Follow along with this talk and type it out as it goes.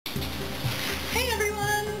Hey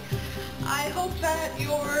everyone! I hope that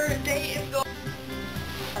your day is going...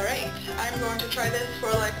 Alright, I'm going to try this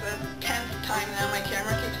for like the 10th time now. My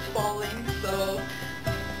camera keeps falling, so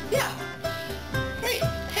yeah. Great!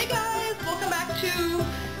 Hey guys! Welcome back to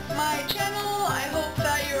my channel. I hope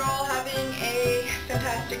that you're all having a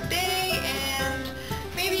fantastic day and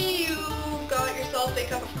maybe you got yourself a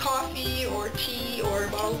cup of coffee or tea or a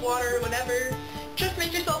bottle of water, whatever. Just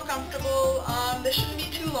make yourself comfortable. This shouldn't be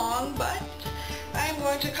too long, but I'm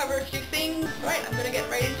going to cover a few things. Alright, I'm going to get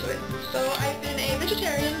right into it. So I've been a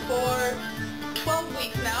vegetarian for 12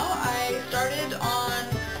 weeks now. I started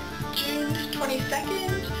on June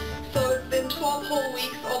 22nd, so it's been 12 whole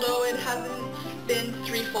weeks, although it hasn't been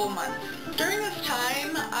 3 full months. During this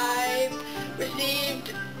time, I've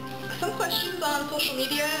received some questions on social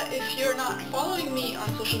media. If you're not following me on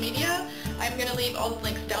social media, I'm going to leave all the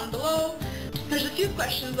links down below. There's a few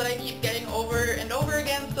questions that I keep getting over and over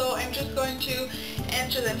again, so I'm just going to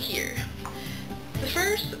answer them here. The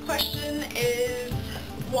first question is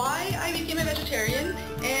why I became a vegetarian,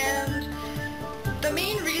 and the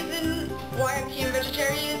main reason why I became a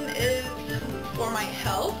vegetarian is for my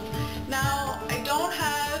health. Now, I don't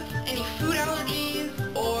have any food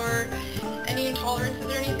allergies or any intolerances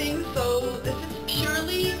or anything, so this is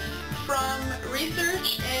purely from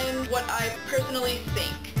research and what I personally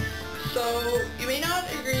think. So you may not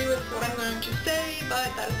agree with what I'm going to say,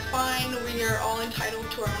 but that is fine. We are all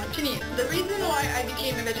entitled to our own opinion. The reason why I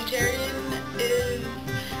became a vegetarian is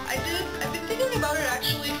I've been thinking about it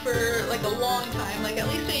actually for like a long time, like at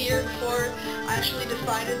least a year before I actually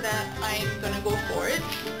decided that I'm going to go for it.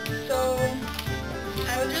 So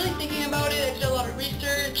I was really thinking about it. I did a lot of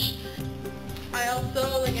research. I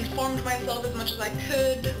also informed myself as much as I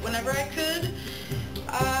could whenever I could.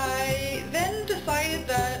 I then decided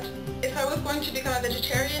that if I was going to become a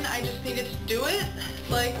vegetarian, I just needed to do it.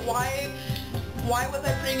 Like, why was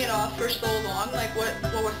I putting it off for so long? Like, what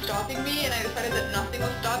was stopping me? And I decided that nothing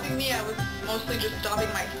was stopping me. I was mostly just stopping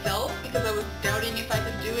myself because I was doubting if I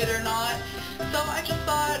could do it or not. So I just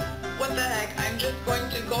thought, what the heck, I'm just going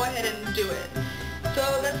to go ahead and do it. So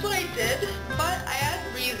that's what I did, but I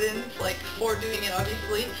had reasons, like, for doing it,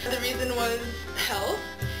 obviously. The reason was health.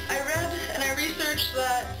 I read and I researched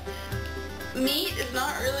that meat is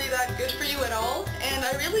not really that good for you at all, and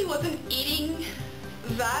I really wasn't eating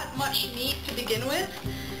that much meat to begin with.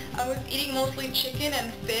 I was eating mostly chicken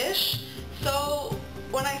and fish, so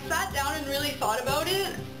when I sat down and really thought about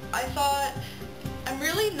it, I thought, I'm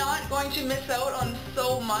really not going to miss out on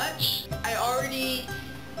so much. I already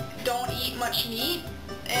don't eat much meat,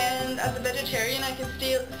 and as a vegetarian I can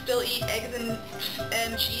still eat eggs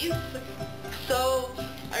and cheese. So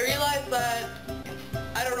I realized that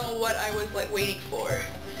I don't know what I was like waiting for.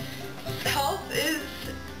 Health is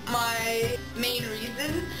my main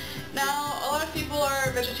reason. Now, a lot of people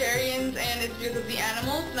are vegetarians and it's because of the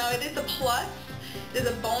animals. Now, it is a plus, it is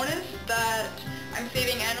a bonus that I'm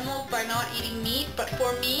saving animals by not eating meat, but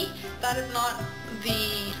for me, that is not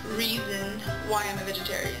the reason why I'm a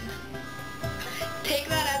vegetarian. Take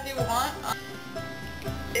that as you want.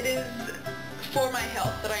 It is for my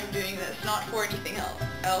health that I'm doing this, not for anything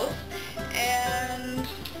else. And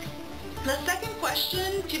the second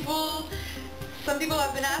question some people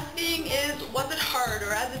have been asking is, was it hard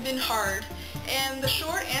or has it been hard? And the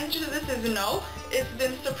short answer to this is no. It's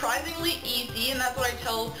been surprisingly easy, and that's what I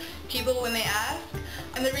tell people when they ask.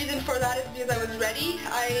 And the reason for that is because I was ready.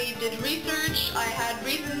 I did research, I had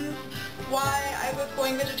reasons why I was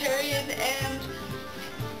going vegetarian, and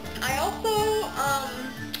I also,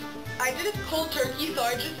 I did it cold turkey, so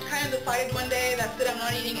I just kind of decided one day, that's it, I'm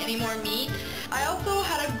not eating any more meat. I also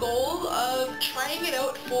had a goal of trying it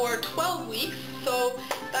out for 12 weeks, so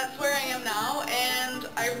that's where I am now, and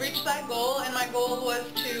I reached that goal, and my goal was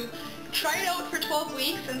to try it out for 12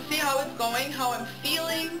 weeks and see how it's going, how I'm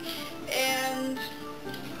feeling, and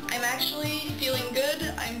I'm actually feeling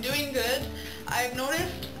good, I'm doing good. I've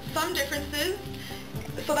noticed some differences.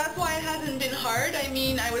 So that's why it hasn't been hard. I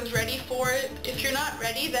mean, I was ready for it. If you're not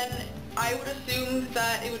ready, then I would assume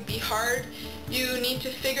that it would be hard. You need to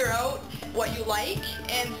figure out what you like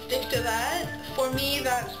and stick to that. For me,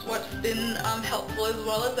 that's what's been helpful as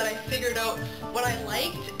well, is that I figured out what I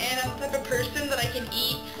liked, and I'm the type of person that I can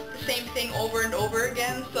eat the same thing over and over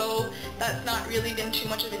again, so that's not really been too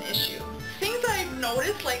much of an issue. Things I've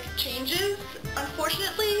noticed, like changes,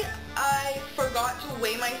 unfortunately, I forgot to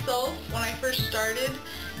weigh myself when I first started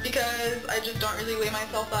because I just don't really weigh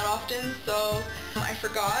myself that often, so I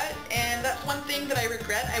forgot, and that's one thing that I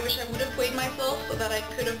regret. I wish I would have weighed myself so that I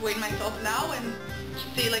could have weighed myself now and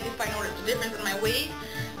see like if I noticed a difference in my weight.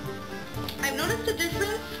 I've noticed a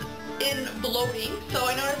difference in bloating. So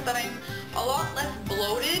I noticed that I'm a lot less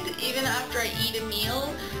bloated even after I eat a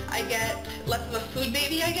meal. I get less of a food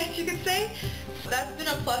baby, I guess you could say. So that's been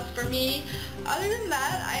a plus for me. Other than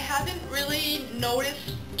that, I haven't really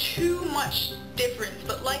noticed too much difference,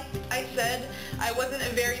 but like I said, I wasn't a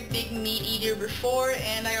very big meat eater before,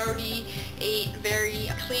 and I already ate very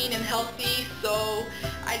clean and healthy, so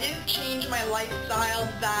I didn't change my lifestyle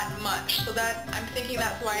that much. So that, I'm thinking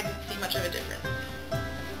that's why I didn't see much of a difference.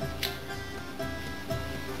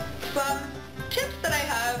 Some tips that I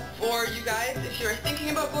have for you guys if you're thinking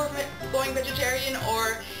about going vegetarian,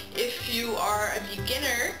 or if you are a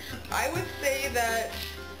beginner, I would say that,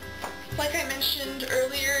 like I mentioned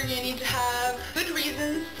earlier, you need to have good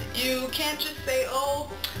reasons. You can't just say,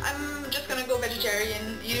 oh, I'm just going to go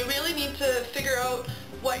vegetarian. You really need to figure out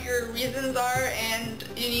what your reasons are, and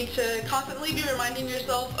you need to constantly be reminding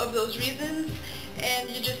yourself of those reasons, and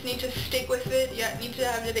you just need to stick with it. You need to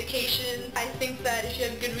have dedication. I think that if you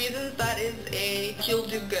have good reasons, that is you'll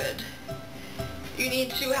do good. You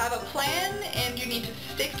need to have a plan, and you need to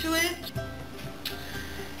stick to it.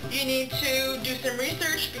 You need to do some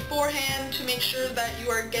research beforehand to make sure that you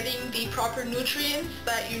are getting the proper nutrients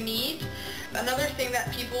that you need. Another thing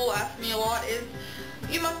that people ask me a lot is,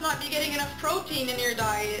 you must not be getting enough protein in your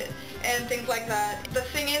diet and things like that. The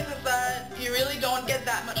thing is that you really don't get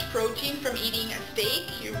that much protein from eating a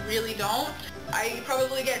steak. You really don't. I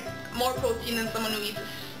probably get more protein than someone who eats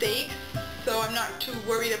a steak, so I'm not too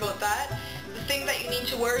worried about that. The thing that you need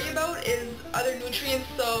to worry about is other nutrients.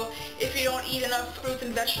 So if you don't eat enough fruits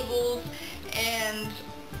and vegetables and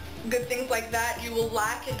good things like that, you will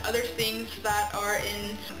lack in other things that are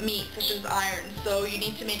in meat, such as iron. So you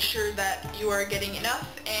need to make sure that you are getting enough,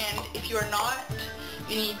 and if you are not,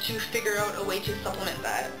 you need to figure out a way to supplement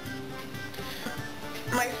that.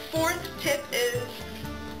 My fourth tip is,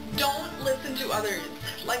 don't listen to others.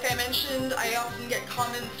 Like I mentioned, I often get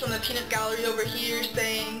comments from the peanut gallery over here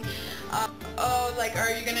saying, oh, like,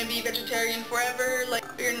 are you going to be vegetarian forever? Like,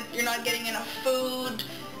 you're not getting enough food,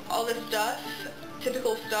 all this stuff,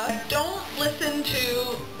 typical stuff. Don't listen to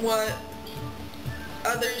what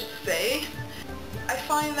others say. I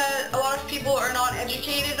find that a lot of people are not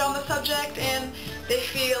educated on the subject, and they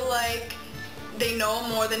feel like they know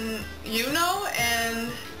more than you know,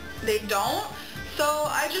 and they don't. So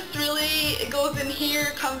I just really, it goes in here,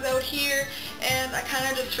 comes out here, and I kind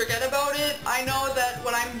of just forget about it. I know that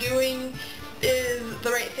what I'm doing is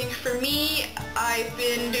the right thing for me. I've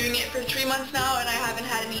been doing it for 3 months now, and I haven't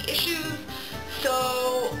had any issues.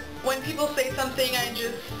 So when people say something, I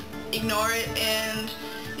just ignore it, and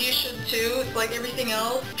you should too. It's like everything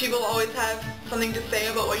else. People always have something to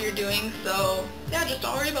say about what you're doing, so yeah, just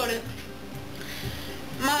don't worry about it.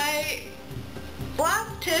 My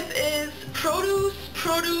last tip is produce,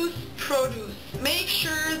 produce, produce. Make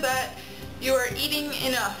sure that you are eating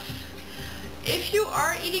enough. If you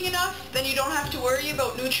are eating enough, then you don't have to worry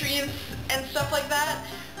about nutrients and stuff like that,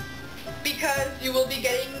 because you will be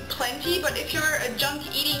getting plenty. But if you're a junk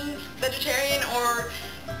eating vegetarian, or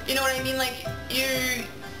you know what I mean, like you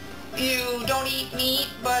don't eat meat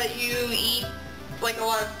but you eat like a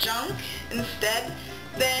lot of junk instead,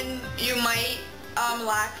 then you might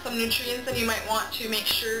lack some nutrients, and you might want to make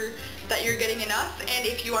sure that you're getting enough. And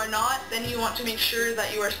if you are not, then you want to make sure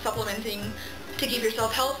that you are supplementing to keep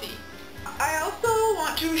yourself healthy. I also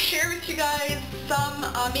want to share with you guys some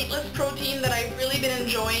meatless protein that I've really been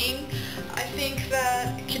enjoying. I think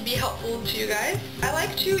that it could be helpful to you guys. I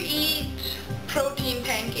like to eat protein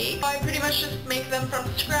pancakes. I pretty much just make them from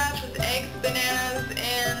scratch with eggs, bananas,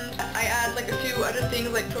 and I add like a few other things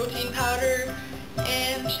like protein powder.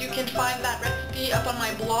 And you can find that recipe up on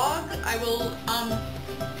my blog. I will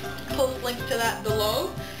post links to that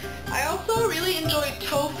below. I also really enjoy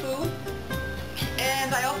tofu,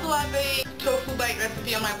 and I also have a tofu bite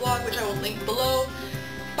recipe on my blog, which I will link below.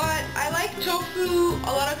 But I like tofu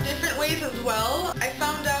a lot of different ways as well. I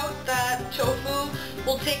found out that tofu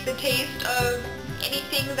will take the taste of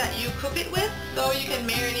anything that you cook it with, so you can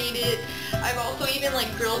marinate it. I've also even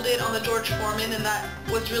like grilled it on the George Foreman, and that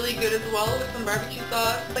was really good as well with some barbecue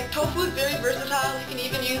sauce. Like, tofu is very versatile. You can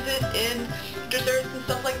even use it in desserts and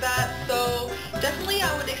stuff like that. So definitely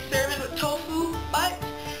I would experiment with tofu, but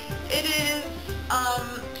it is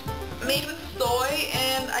made with soy,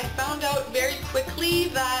 and I found out very quickly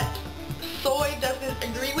that soy doesn't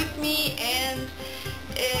agree with me, and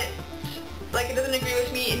it doesn't agree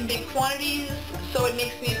with me in big quantities, so it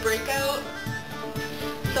makes me break out.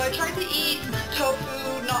 So I try to eat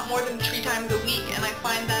tofu not more than 3 times a week, and I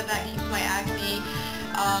find that that keeps my acne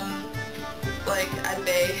at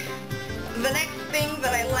bay. The next thing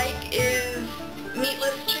that I like is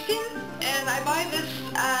meatless chicken, and I buy this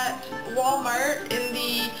at Walmart in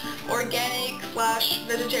the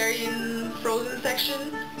organic/vegetarian frozen section,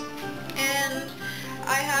 and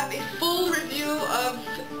I have a full review of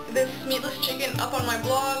this meatless chicken up on my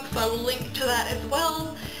blog, so I will link to that as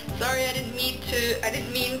well. Sorry, I didn't mean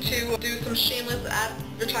to do some shameless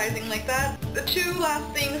advertising like that. The two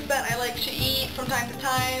last things that I like to eat from time to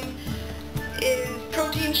time is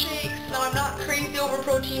protein shakes. Now, I'm not crazy over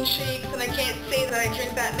protein shakes, and I can't say that I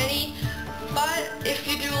drink that many, but if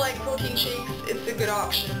you do like protein shakes, it's a good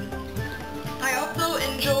option. I also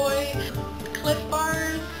enjoy Cliff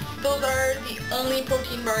bars. Those are the only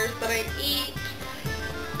protein bars that I eat,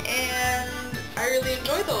 and I really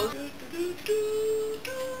enjoy those.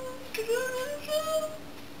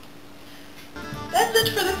 That's it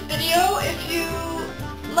for this video. If you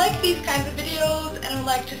like these kinds of videos and would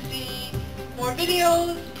like to see more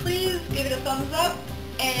videos, please give it a thumbs up,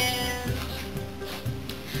 and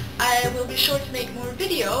I will be sure to make more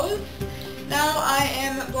videos. Now I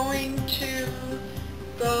am going to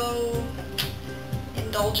go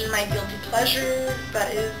indulge in my guilty pleasure,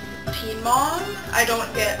 that is Teen Mom. I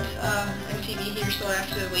don't get MTV here, so I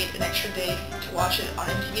have to wait an extra day to watch it on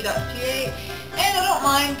MTV.ca, and I don't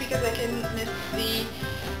mind because I can miss the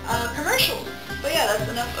commercials. But yeah, that's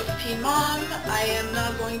enough of Teen Mom. I am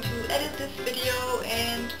now going to edit this video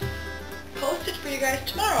and post it for you guys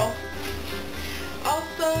tomorrow.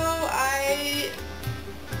 Also, I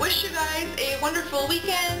wish you guys a wonderful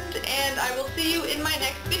weekend, and I will see you in my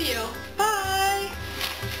next video. Bye!